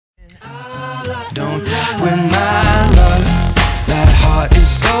Don't with my love. That heart is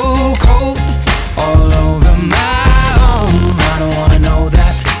so cold, all over my own. I don't wanna know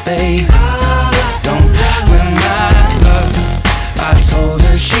that, babe. Don't with my love. I told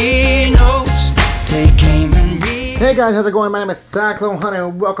her she knows. Take aim and read. Hey guys, how's it going? My name is Cyclone Hunter,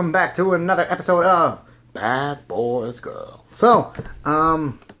 and welcome back to another episode of Bad Boys Girl. So,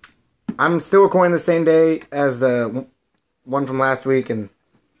 I'm still recording the same day as the one from last week and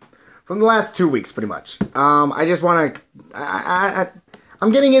from the last 2 weeks, pretty much. I just want to,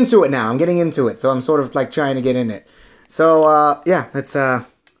 I'm getting into it now. I'm getting into it, so I'm sort of like trying to get in it. So, yeah, let's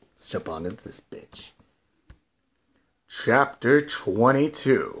jump on into this bitch. Chapter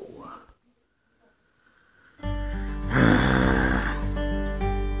 22.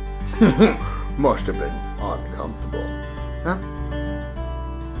 Must have been uncomfortable. Huh?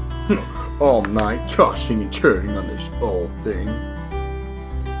 All night tossing and turning on this old thing.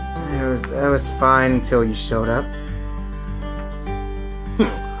 It was fine until you showed up.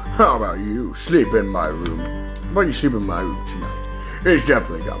 How about you? Sleep in my room. How about you sleep in my room tonight? It's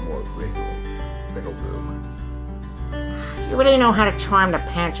definitely got more wiggle room. You really know how to charm the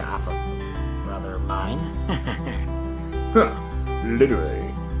pants off of brother of mine. Huh.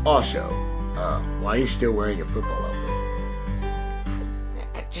 Literally. Also, why are you still wearing your football outfit?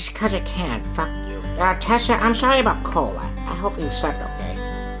 Just cause I can, fuck you. Tessa, I'm sorry about Cole. I hope you slept okay.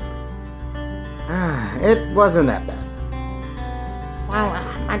 It wasn't that bad. Well,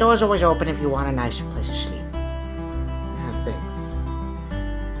 my door's always open if you want a nicer place to sleep. Yeah, thanks.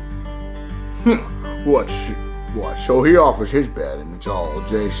 What? So he offers his bed and it's all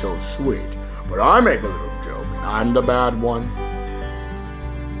just so sweet. But I make a little joke and I'm the bad one.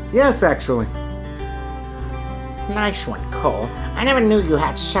 Yes, actually. Nice one, Cole. I never knew you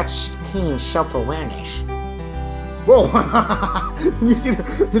had such keen self-awareness. Whoa! You see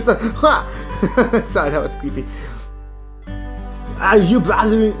just the sorry, that was creepy. Are you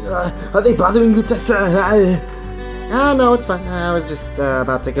bothering? Are they bothering you, Tessa? No, it's fine. I was just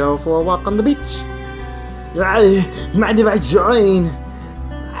about to go for a walk on the beach. Mind if I join?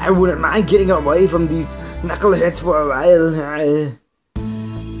 I wouldn't mind getting away from these knuckleheads for a while.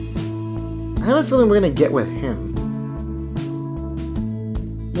 I have a feeling we're gonna get with him.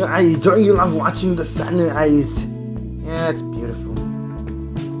 Don't you love watching the sunrise? Yeah, it's beautiful.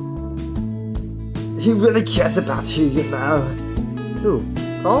 He really cares about you, you know. Who?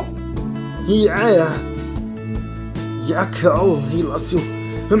 Cole? Yeah, Cole. He loves you.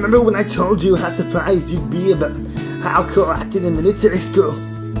 Remember when I told you how surprised you'd be about how Cole acted in military school?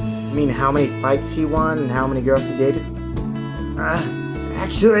 You mean how many fights he won and how many girls he dated?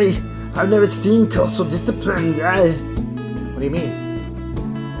 Actually, I've never seen Cole so disciplined. What do you mean?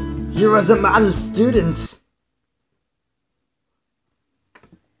 He was a model student.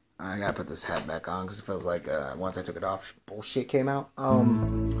 I gotta put this hat back on because it feels like once I took it off, bullshit came out.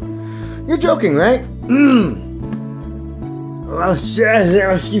 You're joking, right? Well, sure, there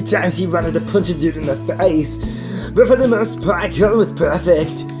were a few times he wanted to punch a dude in the face, but for the most part, Cole was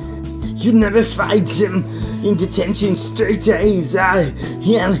perfect. You'd never find him in detention straight A's.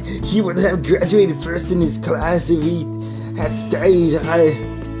 Yeah, he would have graduated first in his class if he had stayed.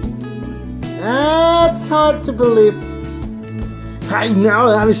 That's hard to believe. I know,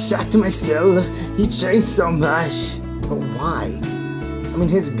 I was shocked myself. He changed so much. But why? I mean,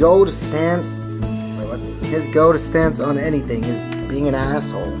 his go to stance on anything is being an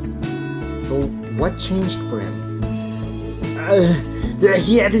asshole. So what changed for him?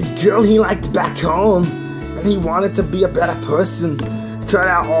 He had this girl he liked back home, and he wanted to be a better person. Cut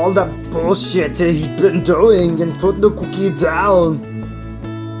out all the bullshit he'd been doing and put the cookie down.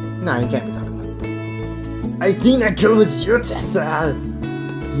 No, you can't be talking about it. I think that girl was you, Tessa.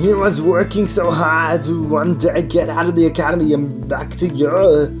 He was working so hard to one day get out of the academy and back to you.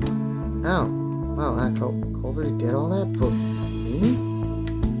 Oh, wow, Cole really did all that for me?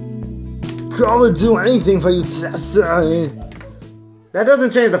 Cole would do anything for you, Tessa. That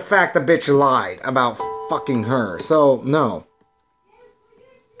doesn't change the fact the bitch lied about fucking her, so no.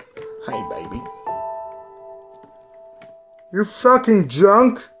 Hey, baby. You're fucking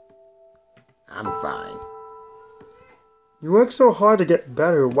drunk? I'm fine. You work so hard to get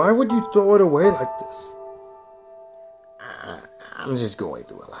better. Why would you throw it away like this? I'm just going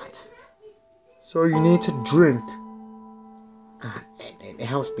through a lot. So you need to drink. It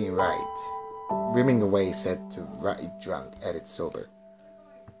helps me write. Hemingway said to write drunk, edit sober.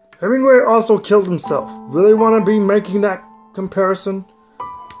 Hemingway also killed himself. Really want to be making that comparison?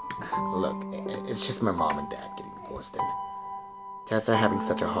 Look, it's just my mom and dad getting divorced and Tessa having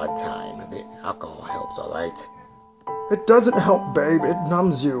such a hard time. The alcohol helps, alright? It doesn't help, babe. It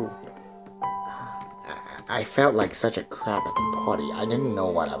numbs you. I felt like such a crap at the party. I didn't know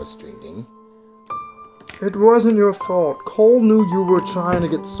what I was drinking. It wasn't your fault. Cole knew you were trying to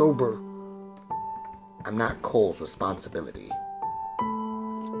get sober. I'm not Cole's responsibility.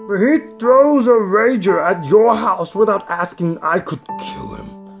 But he throws a rager at your house without asking. I could kill him.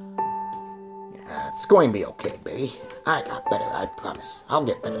 It's going to be okay, baby. I got better, I promise. I'll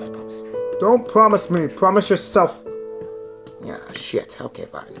get better, I promise. Don't promise me. Promise yourself. Yeah, shit. Okay,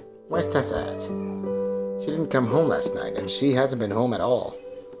 fine. Where's Tessa at? She didn't come home last night, and she hasn't been home at all.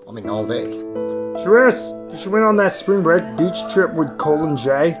 I mean, all day. She went on that spring break beach trip with Cole and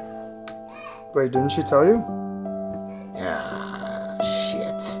Jay. Wait, didn't she tell you? Yeah,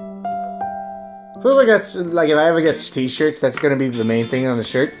 shit. Feels like that's like if I ever get t-shirts, that's gonna be the main thing on the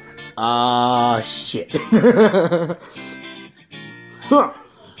shirt. Shit. Huh.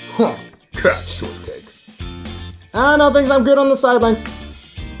 Cat shortcake. No thanks, I'm good on the sidelines.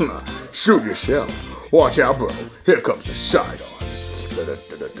 Shoot yourself. Watch out, bro. Here comes the side on.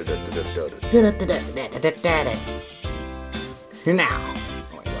 Now.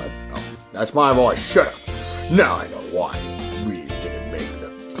 Oh my god. Oh, that's my voice. Shut up. Now I know why we didn't make the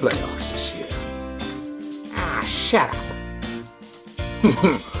playoffs this year. Shut up.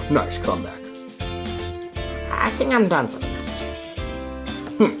 Nice comeback. I think I'm done for the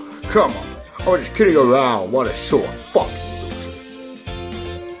night. Come on. I was just kidding around. What a sore fucking loser.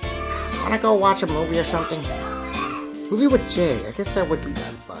 Wanna go watch a movie or something? Movie with Jay. I guess that would be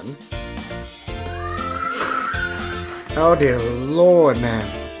that fun. Oh dear Lord, man.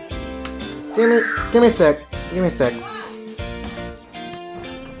 Give me a sec. Give me a sec.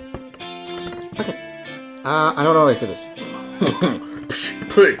 Okay. I don't know how I say this. Psh,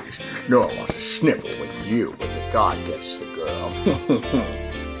 please. No one wants to sniffle with you when the guy gets the girl.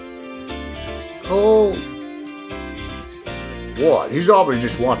 Cole. What? He's obviously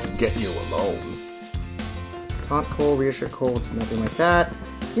just wants to get you alone. Taunt Cole, reassure Cole, it's nothing like that.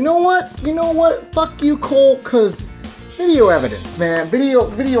 You know what? Fuck you, Cole, cause video evidence, man.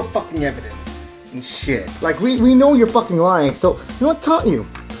 Video fucking evidence. And shit. Like, we know you're fucking lying, so, you know what, taunt you.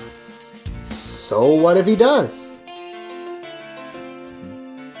 So what if he does?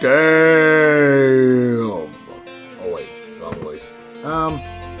 Damn. Oh wait, wrong voice.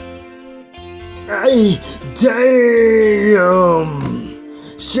 Hey, damn.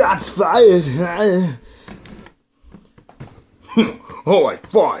 Shots fired. Alright,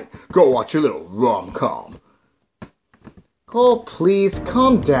 fine. Go watch a little rom-com. Cole, please,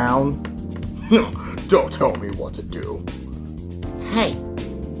 calm down. Don't tell me what to do. Hey,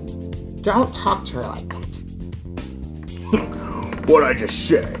 don't talk to her like that. What'd I just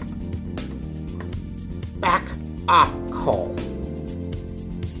say? Back off, Cole.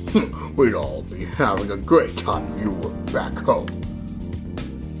 We'd all be having a great time if you were back home.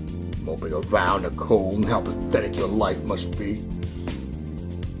 Moping around a cold and how pathetic your life must be.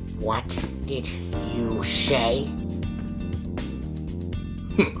 What did you say?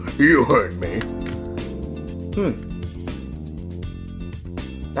 You heard me.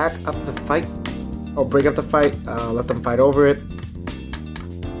 Back up the fight. Oh, break up the fight. Let them fight over it.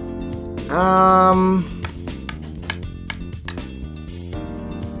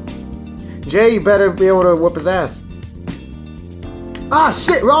 Jay, you better be able to whip his ass. Ah,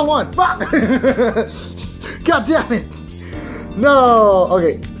 shit, wrong one. Fuck. God damn it. No.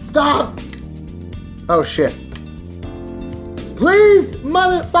 Okay, stop. Oh, shit. Please,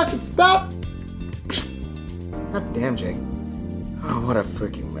 motherfucking stop. God damn, Jay. Oh, what a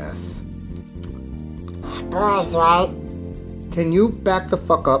freaking mess. Boys, right? Can you back the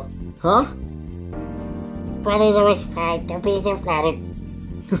fuck up? Huh? Brothers always fight. Don't be so flattered.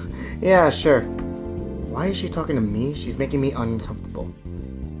 Yeah, sure. Why is she talking to me? She's making me uncomfortable.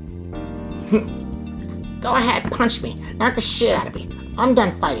 Go ahead, punch me. Knock the shit out of me. I'm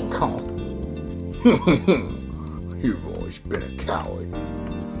done fighting Cole. You've always been a coward.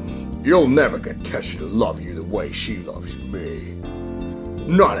 You'll never get Tessa to love you the way she loves me.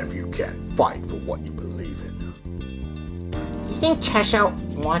 Not if you can't fight for what you believe in. You think Tessa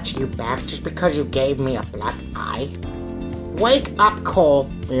wants you back just because you gave me a black eye? Wake up, Cole.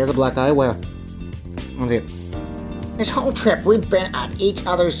 He has a black eye? Where? Let's see it. This whole trip we've been at each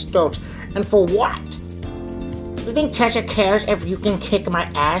other's throats, and for what? You think Tessa cares if you can kick my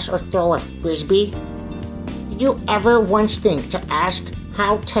ass or throw a frisbee? Did you ever once think to ask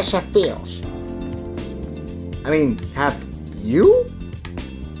how Tessa feels? I mean, have you?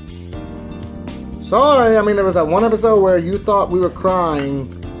 Sorry, I mean, there was that one episode where you thought we were crying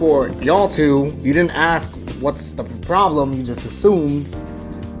for y'all two. You didn't ask what's the problem, you just assumed.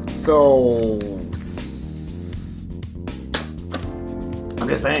 So, I'm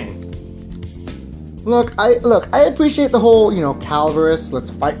just saying. Look, I appreciate the whole, Calvarus,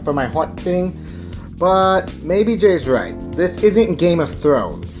 let's fight for my heart thing, but maybe Jay's right. This isn't Game of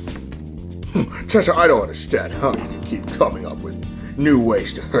Thrones. Cheshire, I don't understand how you can keep coming up with new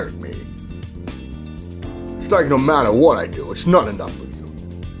ways to hurt me. It's like no matter what I do, it's not enough for you.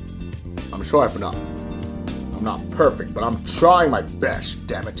 I'm sorry for not. I'm not perfect, but I'm trying my best,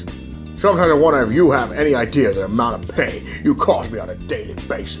 damn it. Sometimes I wonder if you have any idea the amount of pain you cause me on a daily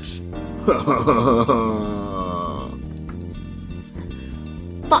basis.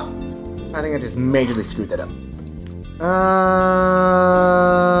 Fuck! I think I just majorly screwed that up.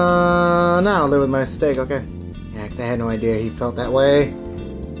 Now I'll live with my mistake, okay. Yeah, 'cause I had no idea he felt that way.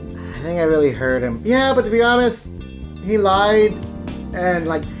 I think I really hurt him. Yeah, but to be honest, he lied. And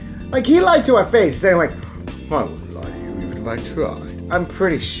like he lied to our face, saying like, I wouldn't lie to you even if I tried. I'm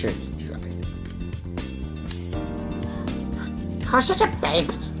pretty sure he tried. You're such a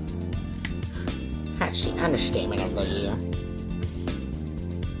baby. That's the understatement of the year.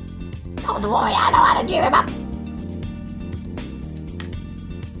 Don't worry, I know how to cheer him up.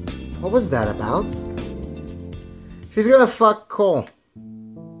 What was that about? She's gonna fuck Cole.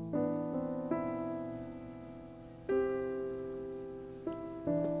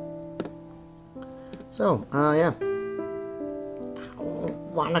 So, yeah.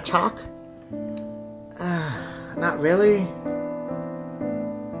 Wanna talk? Not really.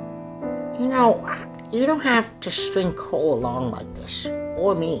 You know, you don't have to string Cole along like this.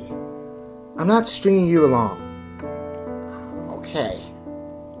 Or me. I'm not stringing you along. Okay.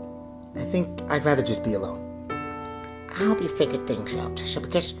 I think I'd rather just be alone. I hope you figured things out, Tessa,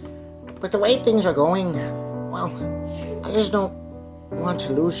 because with the way things are going, well, I just don't want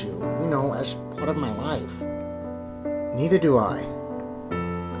to lose you, as part of my life. Neither do I.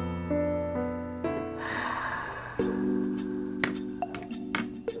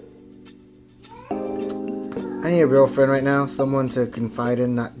 I need a real friend right now, someone to confide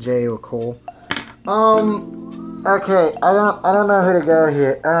in, not Jay or Cole. Okay, I don't know who to go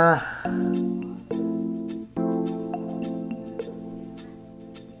here.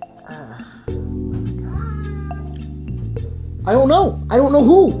 I don't know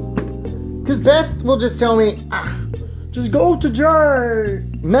who. Cause Beth will just tell me, just go to Jay.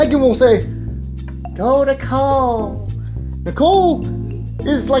 Megan will say, go to Cole. Nicole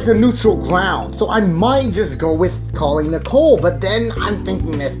is like the neutral ground, so I might just go with calling Nicole, but then I'm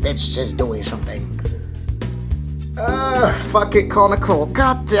thinking this bitch just doing something. Fuck it, call Nicole.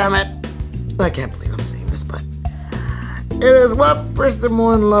 God damn it. I can't believe I'm saying this, but it is what person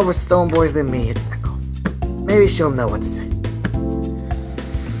more in love with Stone Boys than me. It's Nicole. Maybe she'll know what to say.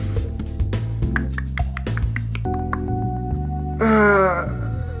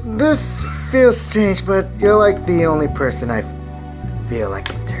 This feels strange, but you're like the only person I feel I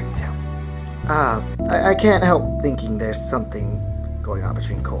can turn to. I can't help thinking there's something going on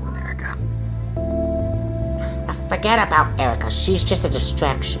between Cole and Erica. Forget about Erica, she's just a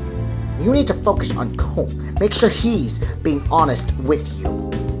distraction. You need to focus on Cole. Make sure he's being honest with you.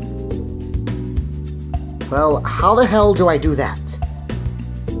 Well, how the hell do I do that?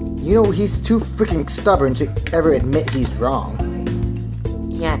 He's too freaking stubborn to ever admit he's wrong.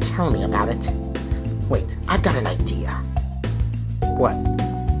 Yeah, tell me about it. Wait, I've got an idea. What?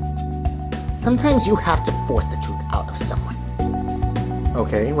 Sometimes you have to force the truth out of someone.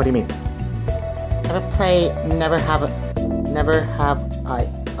 Okay, what do you mean? Ever play Never Have I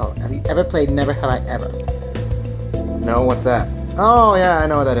Ever? No, what's that? Oh, yeah, I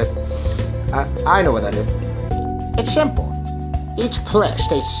know what that is. I know what that is. It's simple. Each player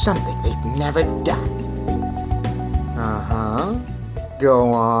states something they've never done. Uh-huh.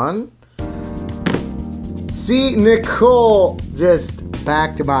 Go on. See, Nicole just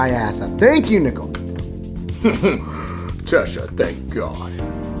backed my ass up. Thank you, Nicole. Tessa, thank God.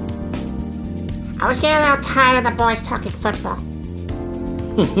 I was getting a little tired of the boys talking football.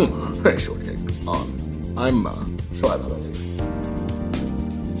 Hey, shortcake. I'm sorry about that.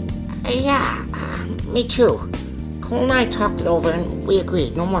 Yeah, me too. Cole and I talked it over and we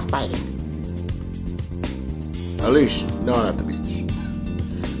agreed, no more fighting. At least not at the beach.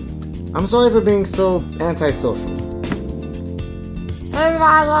 I'm sorry for being so antisocial. Hey,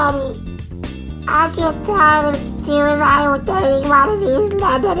 Daddy. I get tired of hearing I was dating one of these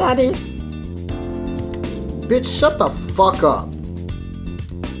Londoners. Bitch, shut the fuck up.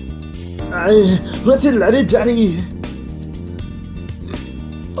 What's it, Daddy? Hey, Daddy, you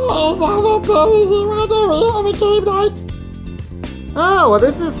want to have a game night? Oh, well,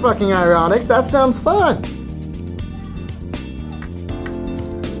 this is fucking ironic. That sounds fun.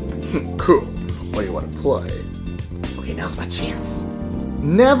 Cool. What do you want to play? Okay, now's my chance.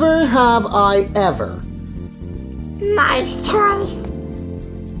 Never have I ever. Nice choice.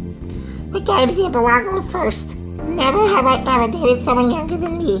 The game's here belong first. Never have I ever dated someone younger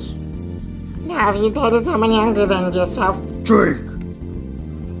than me. Now, have you dated someone younger than yourself? Drink!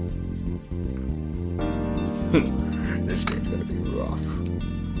 This game's gonna be rough.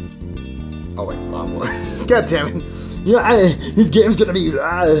 Oh wait, wrong one. God damn it. Yeah, this game's gonna be.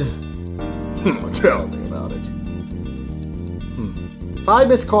 Tell me about it. 5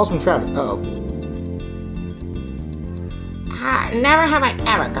 missed calls from Travis. Uh-oh. Never have I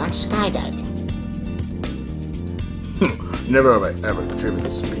ever gone skydiving. Never have I ever driven the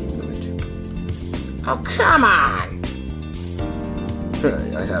speed limit. Oh, come on!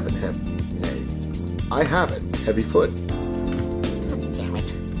 Hey, I haven't heavy foot. God damn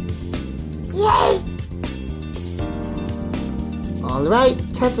it. Yay! Alright,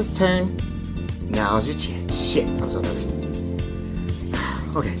 Tessa's turn. Now's your chance. Shit, I'm so nervous.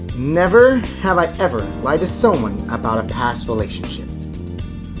 Okay. Never have I ever lied to someone about a past relationship.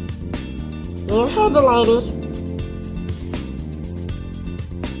 You heard the lady.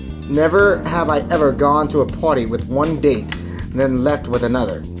 Never have I ever gone to a party with one date and then left with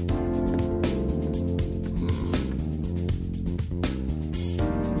another.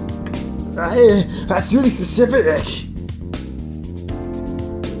 That's really specific.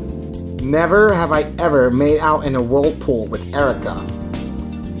 Never have I ever made out in a whirlpool with Erica.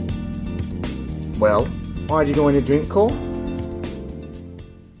 Well, aren't you going to drink, Cole?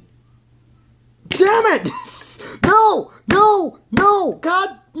 Damn it! No!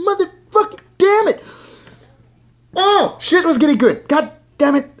 God motherfucking damn it! Oh, shit was getting good. God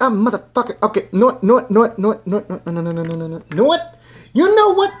damn it, motherfucker. Okay, no. You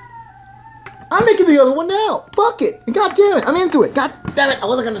know what? I'm making the other one now. Fuck it. God damn it, I'm into it. God damn it, I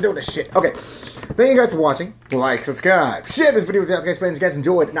wasn't gonna do this shit. Okay, thank you guys for watching. Like, subscribe, share this video with your guys' friends. You guys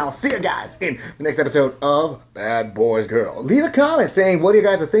enjoyed, and I'll see you guys in the next episode of Bad Boys Girl. Leave a comment saying what you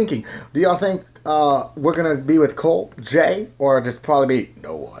guys are thinking. Do y'all think we're gonna be with Cole, Jay, or just probably be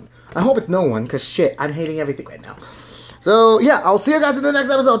no one? I hope it's no one, because shit, I'm hating everything right now. So, yeah, I'll see you guys in the next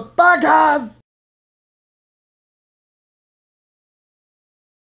episode. Bye, guys!